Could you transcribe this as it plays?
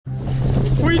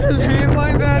We just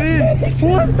handlined that in.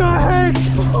 What the heck?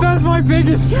 That's my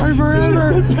biggest striper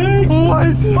ever.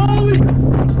 What?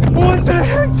 What the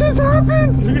heck just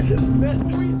happened? Look at this mess.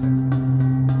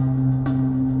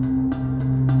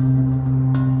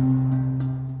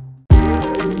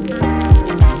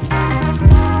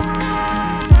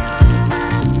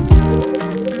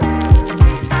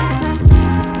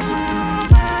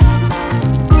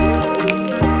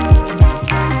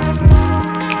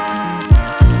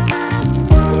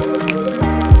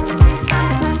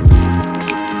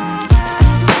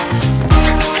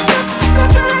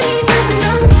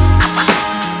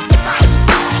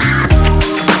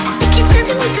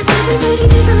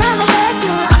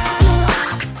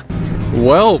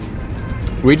 Well,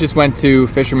 we just went to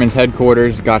Fisherman's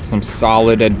Headquarters, got some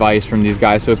solid advice from these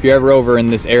guys. So if you're ever over in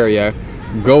this area,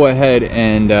 go ahead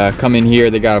and come in here.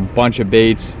 They got a bunch of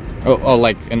baits.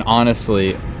 And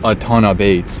honestly, a ton of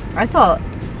baits. I saw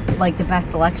like the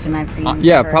best selection I've seen.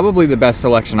 Yeah, probably the best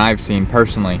selection I've seen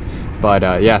personally.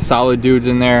 But yeah, solid dudes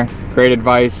in there. Great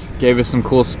advice. Gave us some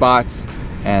cool spots.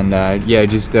 And yeah,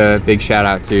 just a big shout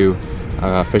out to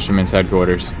Fisherman's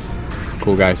Headquarters.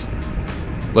 Cool guys.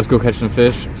 Let's go catch some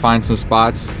fish, find some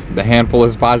spots. The handful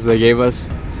of spots they gave us.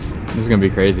 This is gonna be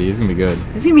crazy. This is gonna be good.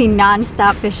 This is gonna be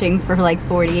non-stop fishing for like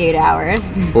 48 hours.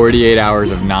 48 hours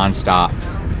of non-stop.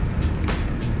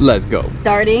 Let's go.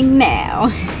 Starting now.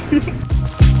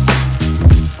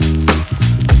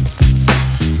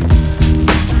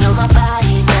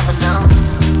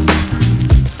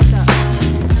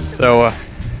 So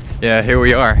yeah, here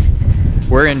we are.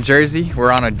 We're in Jersey.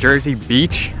 We're on a Jersey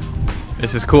beach.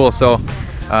 This is cool. So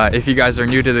if you guys are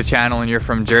new to the channel and you're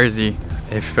from Jersey,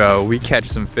 if we catch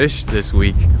some fish this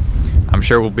week, I'm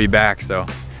sure we'll be back. So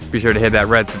be sure to hit that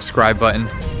red subscribe button.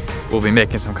 We'll be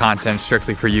making some content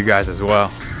strictly for you guys as well.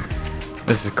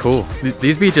 This is cool.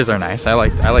 These beaches are nice. I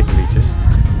like the beaches.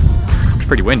 It's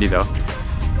pretty windy though.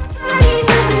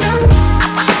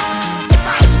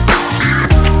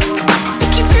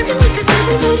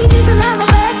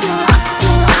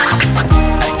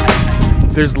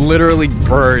 There's literally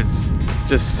birds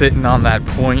just sitting on that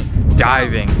point,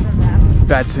 diving.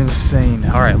 That's insane.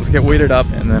 All right, let's get weighted up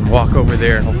and then walk over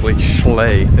there and hopefully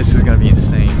schlay. This is gonna be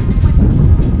insane.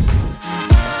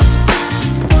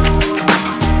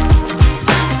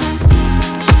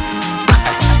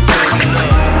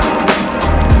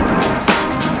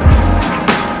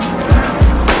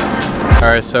 All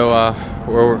right, so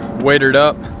we're weighted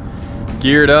up,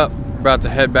 geared up, about to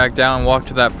head back down and walk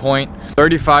to that point.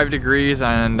 35 degrees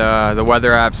and the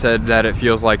weather app said that it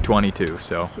feels like 22,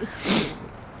 so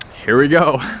here we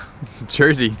go.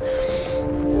 Jersey.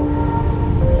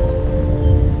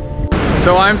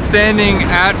 So I'm standing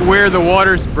at where the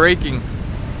water's breaking,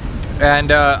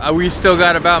 and we still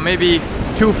got about maybe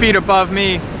 2 feet above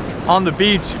me on the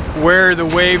beach where the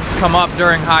waves come up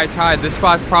during high tide. This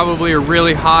spot's probably a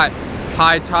really hot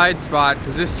high tide spot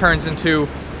because this turns into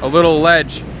a little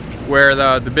ledge where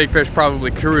the big fish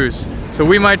probably cruise. So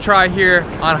we might try here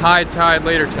on high tide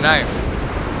later tonight.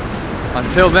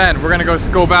 Until then, we're gonna go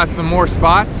scope out some more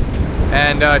spots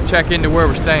and check into where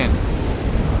we're staying.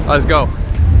 Let's go.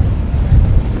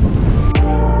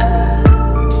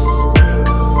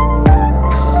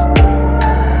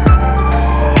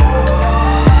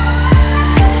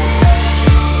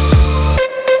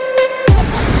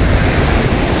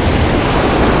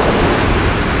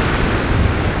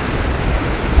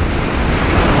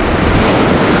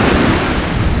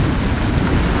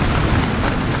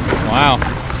 Wow.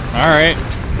 All right.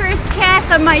 First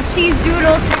cast on my cheese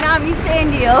doodle tsunami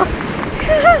sand eel.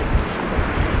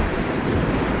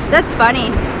 That's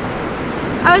funny.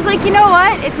 I was like, you know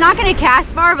what? It's not gonna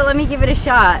cast far, but let me give it a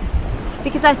shot.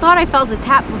 Because I thought I felt a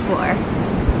tap before.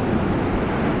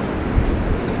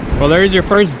 Well, there's your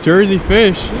first Jersey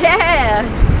fish. Yeah.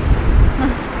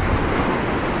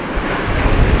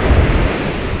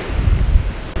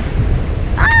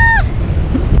 Ah!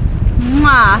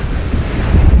 Mwah.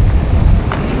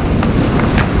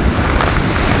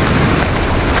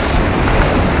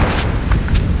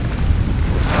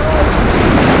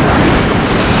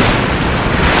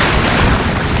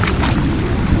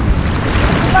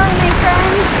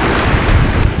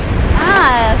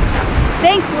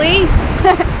 Thanks, Lee.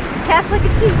 Cast like a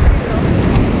cheese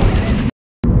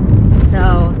doodle. So,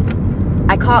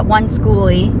 I caught one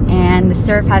schoolie, and the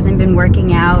surf hasn't been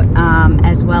working out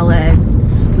as well as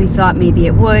we thought maybe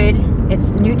it would.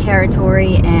 It's new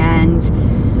territory, and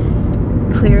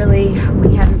Clearly,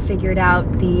 we haven't figured out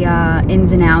the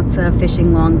ins and outs of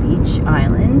fishing Long Beach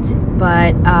Island,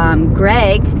 but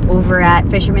Greg over at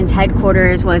Fisherman's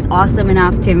Headquarters was awesome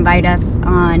enough to invite us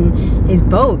on his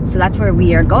boat. So that's where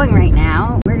we are going right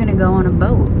now. We're gonna go on a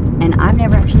boat, and I've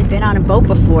never actually been on a boat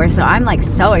before, so I'm like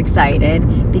so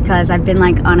excited because I've been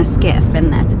like on a skiff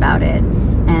and that's about it.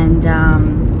 And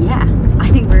yeah, I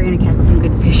think we're gonna catch some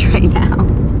good fish right now.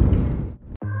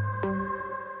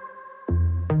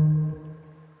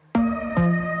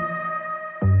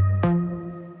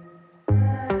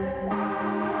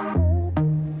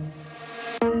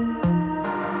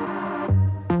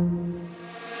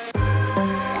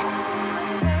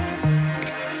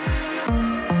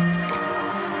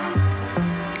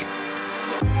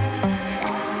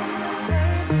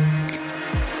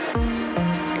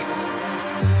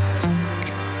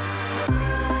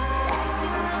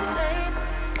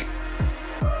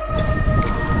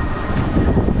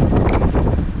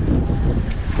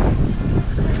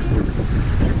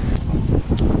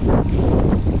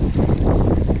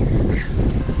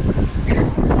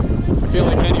 I feel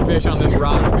like any fish on this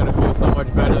rod is gonna feel so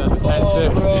much better than the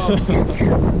 10-6.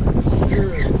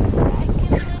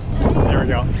 There we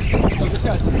go. So this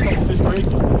guy's a couple fish break.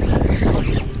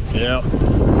 Yep.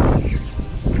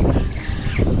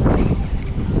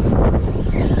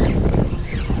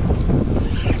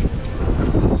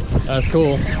 That's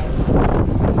cool.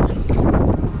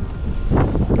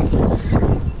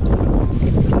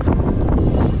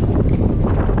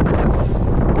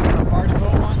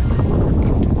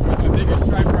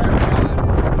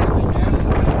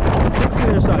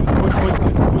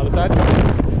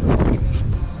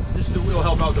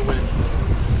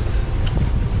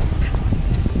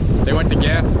 They went to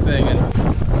gaff thing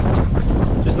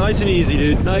and Just nice and easy,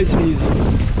 dude. Nice and easy.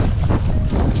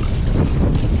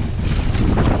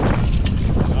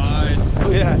 nice. Oh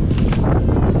yeah.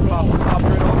 Wow, we'll top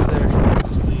right off there.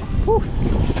 Whew.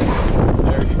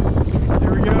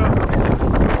 There we go.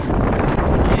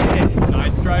 Yeah,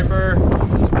 nice striper.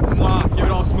 Mwah. Give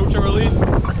it all smooch and release.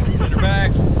 Send her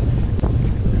back.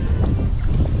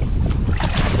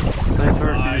 Nice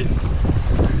work, Nice. dude.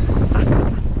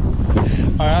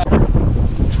 All right.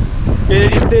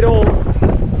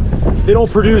 They don't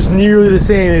produce nearly the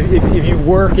same if you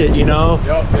work it, you know?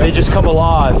 Yep. They just come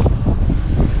alive.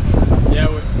 Yeah,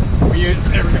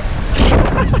 there we go.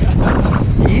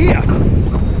 Yeah.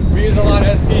 We use a lot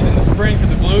of SPs in the spring for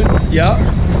the blues. Yep.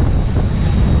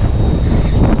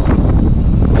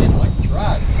 Man, I like the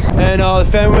rod. And the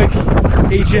Fenwick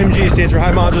HMG stands for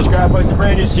High Montrose Graphite. It's a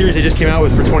brand new series they just came out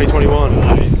with for 2021.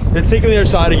 Nice. It's taking the other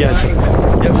side again.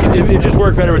 Yep. It just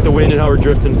worked better with the wind and how we're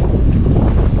drifting.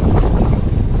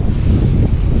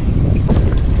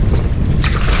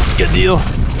 Good deal.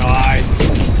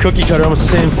 Nice. Cookie cutter, almost the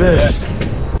same fish. Yeah.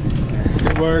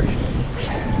 Good work.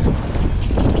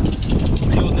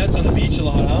 Field nets on the beach a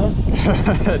lot, huh?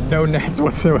 No nets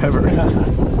whatsoever.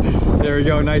 There we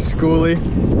go, nice schoolie.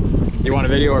 You want a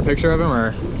video or a picture of him,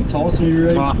 or? It's awesome, you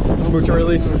ready? Smooch and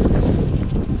release.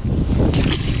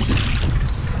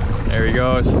 There he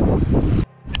goes. All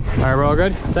right, we're all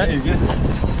good? Set? Yeah, you're good.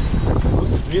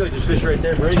 Looks to me like there's fish right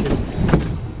there breaking.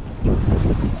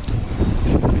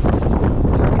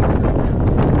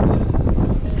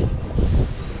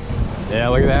 Yeah,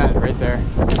 look at that, right there.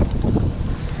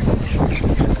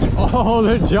 Oh,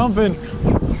 they're jumping.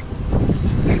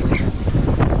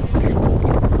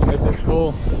 This is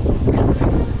cool.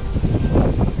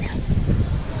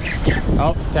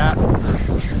 Oh, tap.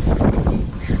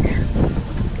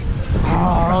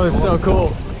 Oh, this is so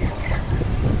cool.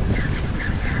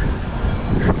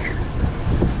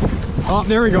 Oh,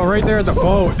 there we go, right there at the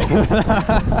boat.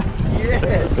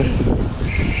 Yeah.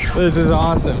 This is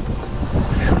awesome.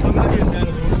 I'm not getting that.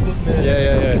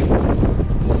 Yeah.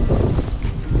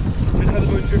 Just how the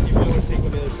boat tricky, you don't want to take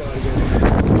on the other side again.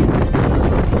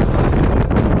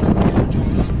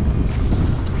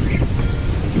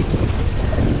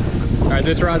 Alright,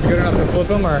 this rod's good enough to flip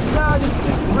him, or? Nah, just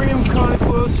bring him kind of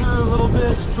closer a little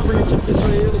bit. Just bring him this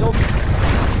way. It'll help.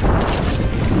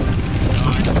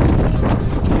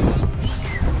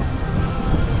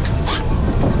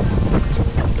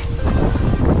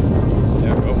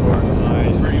 Yeah, go for it.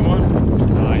 Nice. Bring him one.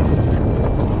 Nice.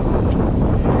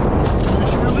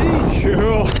 Switch and release.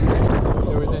 Cool.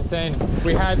 It was insane.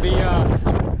 We had the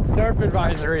surf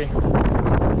advisory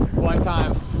one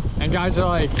time, and guys are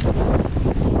like,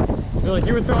 they're like,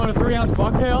 you were throwing a 3-ounce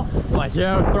bucktail? I'm like,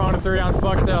 yeah, I was throwing a 3-ounce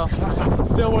bucktail.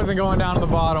 Still wasn't going down to the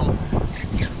bottom.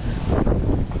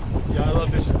 Yeah, I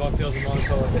love fishing bucktails in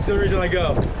Monticello. That's the reason I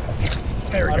go.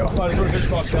 There we I go. just want to fish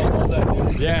bucktails all day.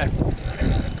 Yeah.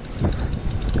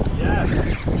 Yes.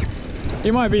 He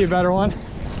might be a better one.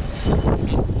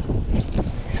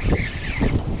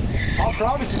 I'll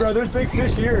promise you, bro, there's big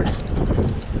fish here.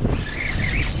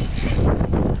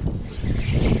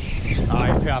 Oh,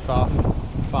 he popped off.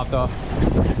 Popped off.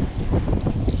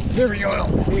 There we go.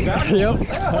 Yep.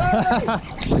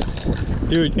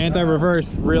 Dude,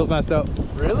 anti-reverse. Real messed up.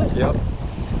 Really? Yep.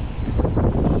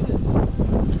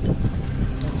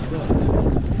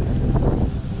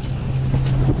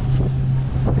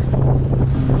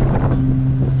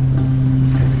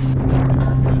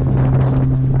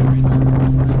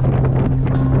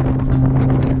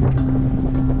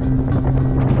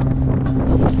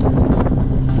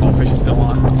 Oh, fish is still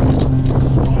on.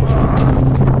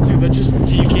 Dude, that just,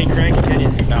 you can't crank it, can you?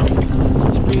 No.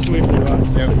 Just bring this away from the rod.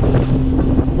 Yep.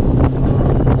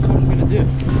 That's what I'm gonna do.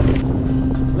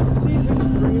 Let's see if we can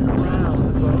bring it around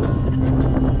the boat.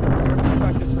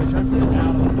 Back this way, try to put it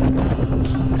out a little bit. I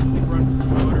think run the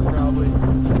motor probably.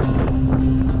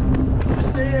 Just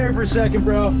stay there for a second,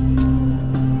 bro.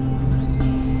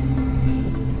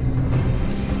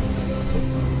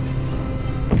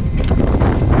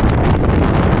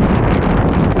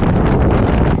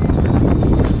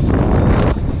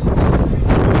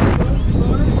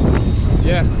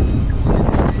 Yeah.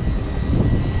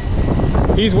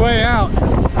 He's way out.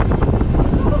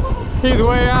 He's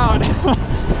way out.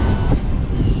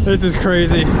 This is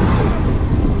crazy.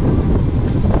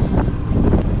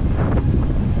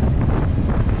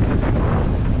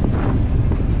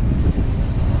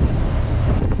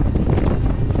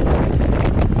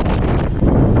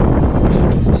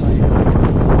 It's tight.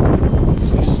 It's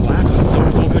like slack.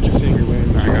 Don't put your finger away.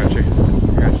 I got you.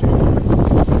 I got you.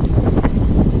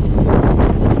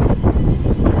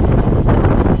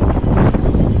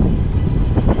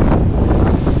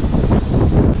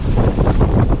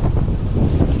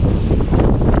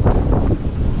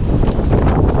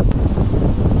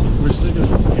 We're just gonna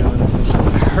go on this fish.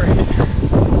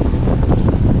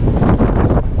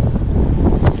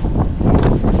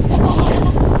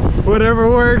 Whatever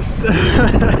works. We're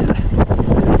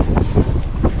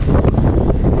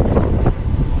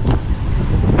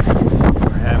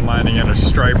hand lining in a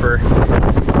striper.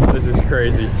 This is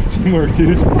crazy. It's teamwork,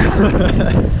 dude.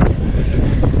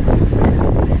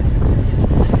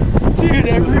 Dude,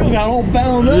 that reel got all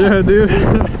bound up. Yeah, dude.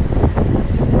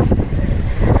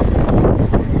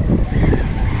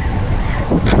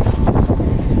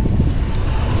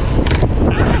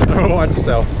 Oh, watch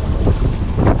yourself.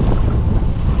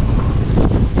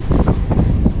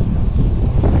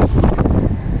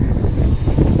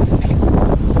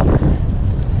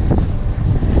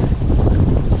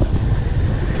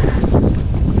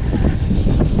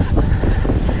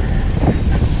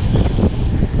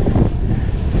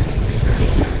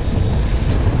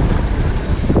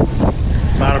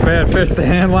 It's not a bad fish to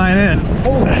hand line in.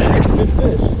 Oh, that's a good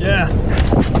fish. Yeah.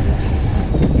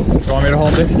 You want me to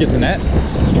hold this and get the net?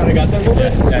 Kinda got that a little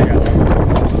bit? Yeah, I got that.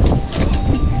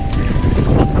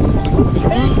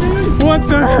 What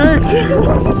the heck?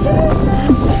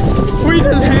 We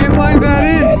just hand lined that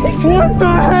in. What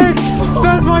the heck?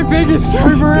 That's my biggest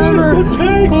striper ever.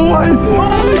 What?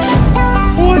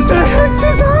 What the heck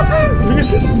just happened? Look at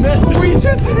this mess. We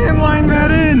just hand lined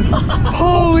that in.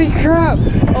 Holy crap.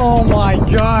 Oh my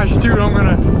gosh, dude, I'm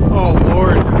gonna, oh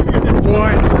Lord.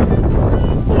 What?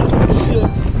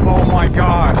 Oh my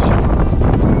gosh.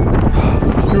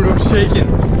 Dude, I'm shaking.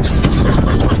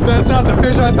 That's not the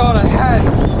fish I thought I had.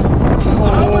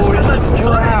 Holy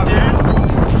crap.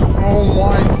 Oh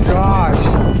my gosh.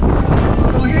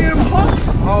 Look at him hooked.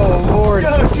 Oh Lord.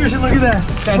 Yo, seriously, look at that.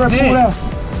 That's Pull it. out.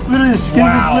 Literally the skin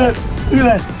Wow. of his lip. Look at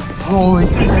that. Holy You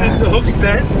see crap. the hook's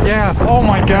bent? Yeah, oh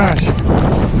my gosh.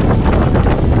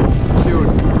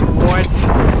 Dude, what?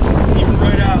 Even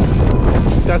right out.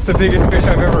 That's the biggest fish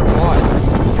I've ever caught.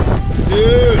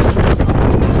 Dude.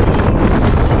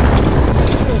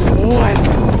 What?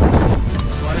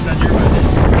 Slide it down your way.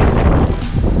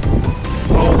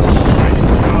 Oh my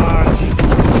gosh.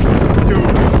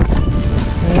 Dude.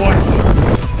 What?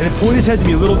 And it pulled his head to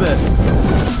me a little bit.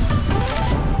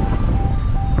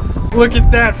 Look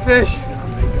at that fish.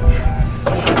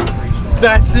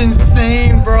 That's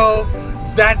insane, bro.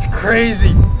 That's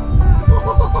crazy.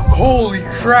 Holy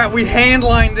crap, we hand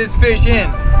lined this fish in.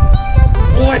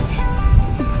 What?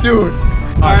 Dude.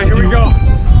 All right, here we go.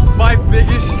 My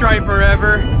biggest striper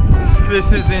ever.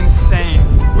 This is insane.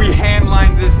 We hand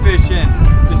lined this fish in.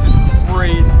 This is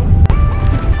crazy.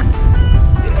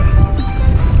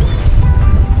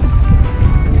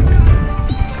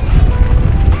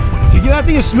 You give that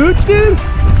thing a smooch, dude?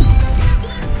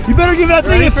 You better give that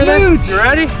thing a smooch. You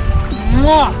ready?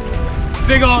 Mwah.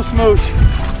 Big ol' smooch.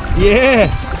 Yeah.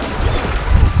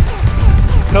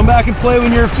 Come back and play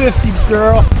when you're 50,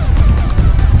 girl.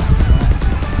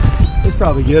 It's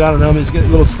probably good. I don't know. Just get a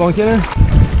little spunk in her.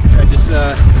 I just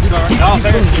oh,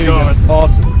 there she goes.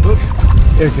 Awesome. Oop.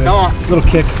 There you go. Come on. Little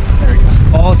kick. There we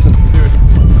go. Awesome. Dude.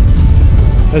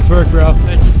 Nice work, bro.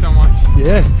 Thank you so much.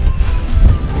 Yeah.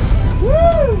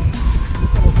 Woo!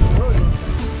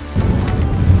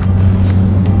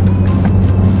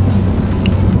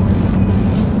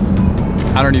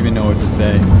 I don't even know what to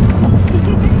say.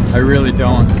 I really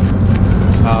don't.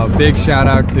 Big shout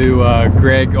out to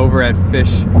Greg over at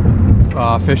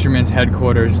Fisherman's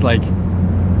Headquarters. Like,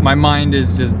 my mind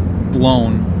is just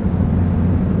blown.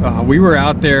 We were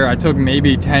out there, I took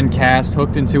maybe 10 casts,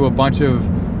 hooked into a bunch of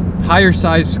higher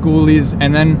sized schoolies,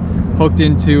 and then hooked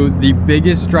into the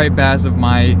biggest striped bass of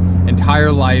my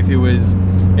entire life. It was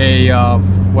a,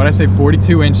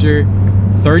 42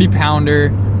 incher, 30 pounder,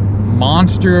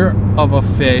 monster of a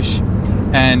fish,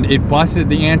 and it busted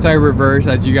the anti-reverse,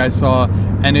 as you guys saw,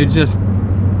 and it just,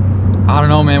 I don't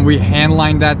know, man, we hand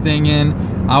lined that thing in.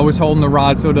 I was holding the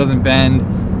rod so it doesn't bend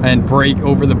and break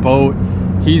over the boat.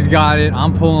 He's got it,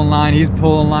 I'm pulling line, he's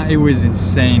pulling line. It was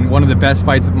insane. One of the best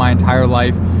fights of my entire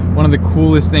life. One of the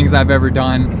coolest things I've ever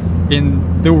done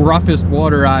in the roughest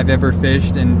water I've ever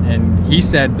fished, and he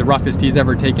said the roughest he's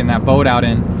ever taken that boat out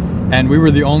in, and we were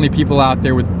the only people out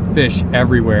there with fish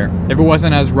everywhere. If it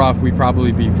wasn't as rough, we'd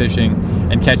probably be fishing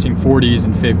and catching 40s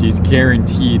and 50s,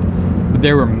 guaranteed. But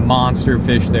there were monster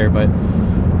fish there, but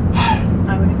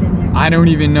I would have been there. I don't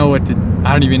even know what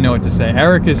to say.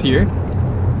 Erica's here.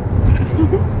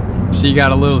 She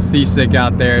got a little seasick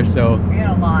out there, so We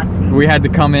got a lot. we had to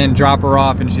come in, drop her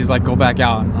off, and she's like, go back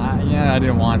out. And yeah, I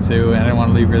didn't want to, and I didn't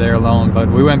want to leave her there alone,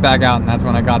 but we went back out, and that's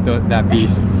when I got that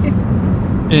beast.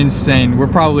 Insane. We're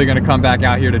probably gonna come back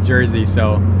out here to Jersey,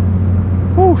 so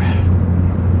whew,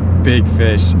 big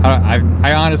fish.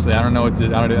 I honestly, I don't know what to,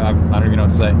 I don't even know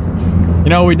what to say. You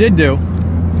know what we did do?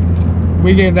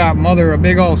 We gave that mother a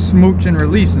big old smooch and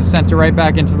release and sent her right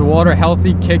back into the water,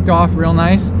 healthy, kicked off real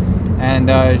nice,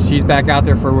 and she's back out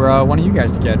there for one of you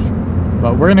guys to catch.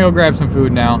 But we're gonna go grab some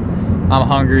food now. I'm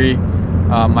hungry.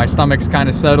 My stomach's kind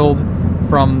of settled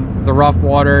from the rough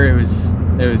water. It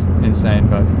was insane,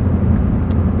 but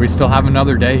we still have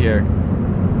another day here.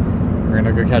 We're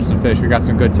gonna go catch some fish. We got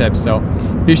some good tips, so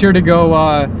be sure to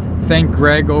go thank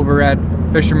Greg over at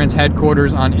Fisherman's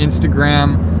Headquarters on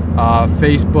Instagram,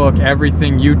 Facebook,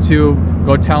 everything, YouTube.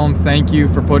 Go tell him thank you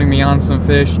for putting me on some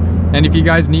fish. And if you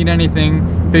guys need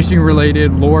anything fishing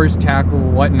related, lures, tackle,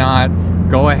 whatnot,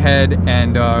 go ahead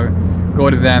and go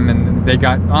to them. And they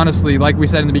got, honestly, like we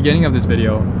said in the beginning of this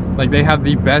video, like, they have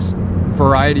the best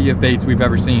variety of baits we've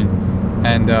ever seen.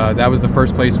 And that was the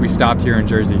first place we stopped here in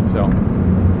Jersey,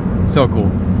 so cool.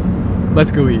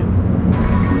 Let's go eat.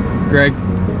 Greg,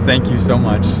 thank you so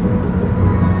much.